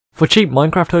For cheap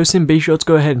Minecraft hosting, be sure to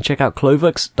go ahead and check out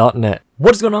clovex.net.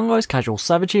 What is going on, guys?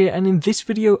 CasualSavage here, and in this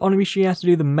video I'm going to be showing you how to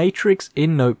do the matrix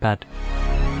in Notepad.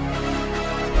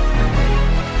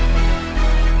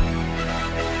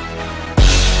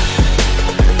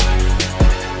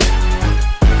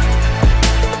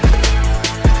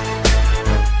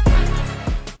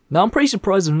 Now I'm pretty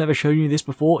surprised I've never shown you this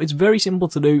before. It's very simple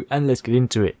to do, and let's get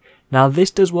into it. Now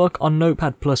this does work on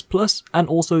Notepad++ and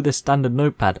also the standard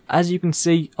Notepad. As you can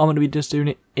see, I'm going to be just doing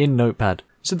it in Notepad.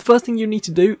 So the first thing you need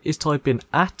to do is type in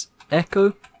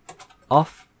 @echo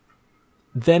off,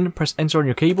 then press enter on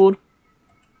your keyboard,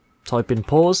 type in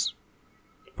pause,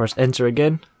 press enter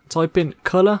again, type in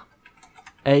color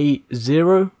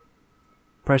A0,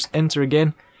 press enter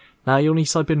again. Now you'll need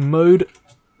to type in mode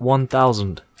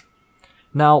 1000.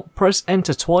 Now press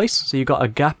enter twice, so you've got a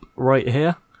gap right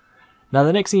here. Now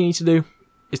the next thing you need to do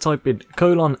is type in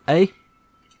 :A,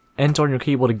 enter on your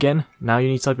keyboard again. Now you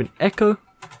need to type in echo.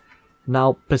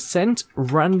 Now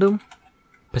 %random,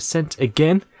 %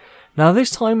 again. Now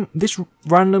this time, this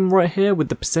random right here with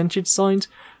the percentage signs,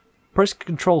 press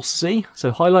Ctrl C,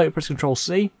 so highlight it, press Ctrl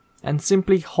C, and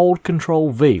simply hold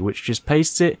Ctrl V, which just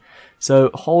pastes it.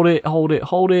 So hold it, hold it,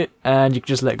 hold it, and you can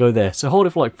just let go there. So hold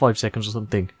it for like 5 seconds or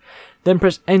something. Then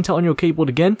press enter on your keyboard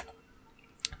again.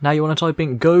 Now you want to type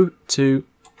in goto,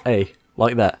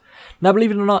 like that. Now believe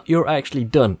it or not, you're actually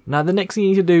done. Now the next thing you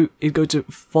need to do is go to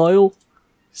File,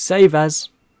 Save As,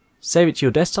 save it to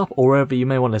your desktop or wherever you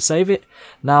may want to save it.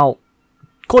 Now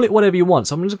call it whatever you want.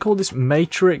 So I'm going to call this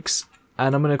matrix,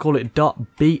 and I'm going to call it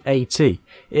 .bat.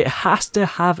 It has to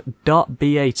have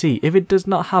 .bat. If it does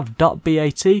not have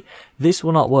 .bat, this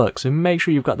will not work. So make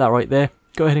sure you've got that right there.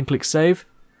 Go ahead and click save.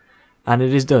 And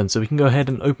it is done. So we can go ahead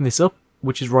and open this up,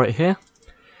 which is right here.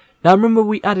 Now remember,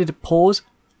 we added a pause.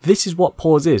 This is what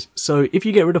pause is. So if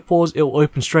you get rid of pause, it will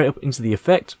open straight up into the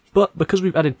effect. But because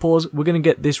we've added pause, we're going to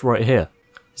get this right here.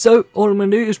 So all I'm going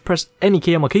to do is press any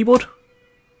key on my keyboard.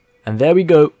 And there we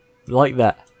go, like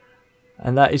that.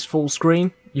 And that is full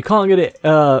screen. You can't get it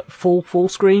full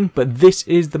screen, but this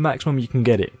is the maximum you can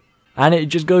get it. And it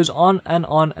just goes on and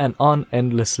on and on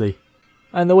endlessly.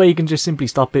 And the way you can just simply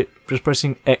stop it, just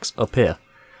pressing X up here.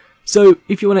 So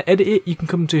if you want to edit it, you can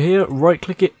come to here, right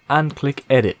click it and click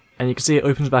edit. And you can see it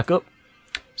opens back up.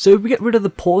 So we get rid of the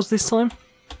pause this time.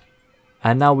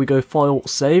 And now we go file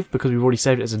save, because we've already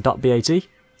saved it as a .bat.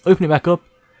 Open it back up.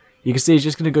 You can see it's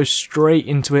just going to go straight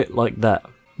into it like that.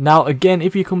 Now again,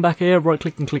 if you come back here, right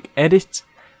click and click edit,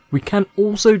 we can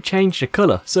also change the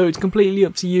colour. So it's completely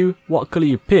up to you what colour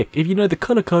you pick. If you know the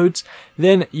colour codes,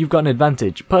 then you've got an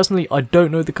advantage. Personally, I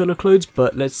don't know the colour codes,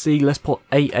 but let's see, let's put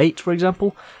A8 for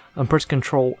example, and press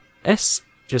Ctrl S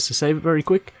just to save it very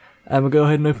quick. And we'll go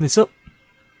ahead and open this up.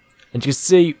 And you can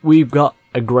see we've got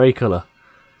a grey colour.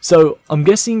 So I'm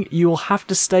guessing you'll have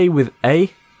to stay with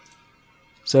A.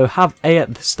 So have A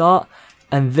at the start,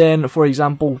 and then for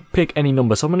example, pick any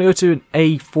number. So I'm going to go to an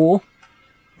A4.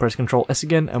 Press Ctrl S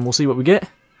again and we'll see what we get.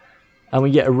 And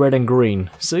we get a red and green.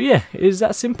 So yeah, it is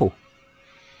that simple.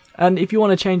 And if you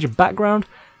want to change a background,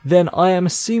 then I am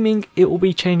assuming it will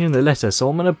be changing the letter. So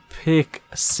I'm going to pick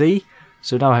C.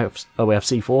 So now we have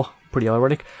C4. Pretty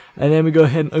ironic. And then we go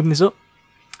ahead and open this up.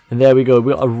 And there we go.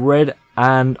 We got a red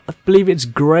and I believe it's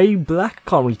grey, black.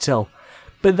 Can't really tell.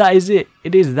 But that is it.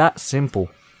 It is that simple.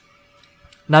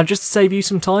 Now just to save you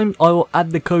some time, I will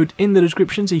add the code in the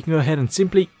description so you can go ahead and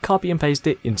simply copy and paste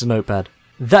it into Notepad.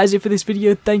 That is it for this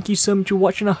video. Thank you so much for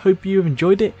watching. I hope you have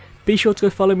enjoyed it. Be sure to go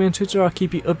follow me on Twitter. I'll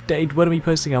keep you updated when I'm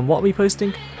posting and what I'll be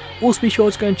posting. Also be sure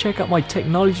to go and check out my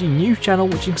technology news channel,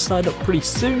 which you can start up pretty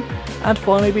soon. And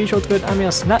finally, be sure to go and add me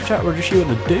on Snapchat where I just show you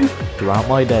what to do throughout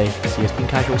my day. So yes, been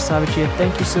CasualSavage here.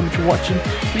 Thank you so much for watching.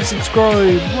 Please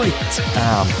subscribe, rate,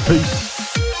 and peace.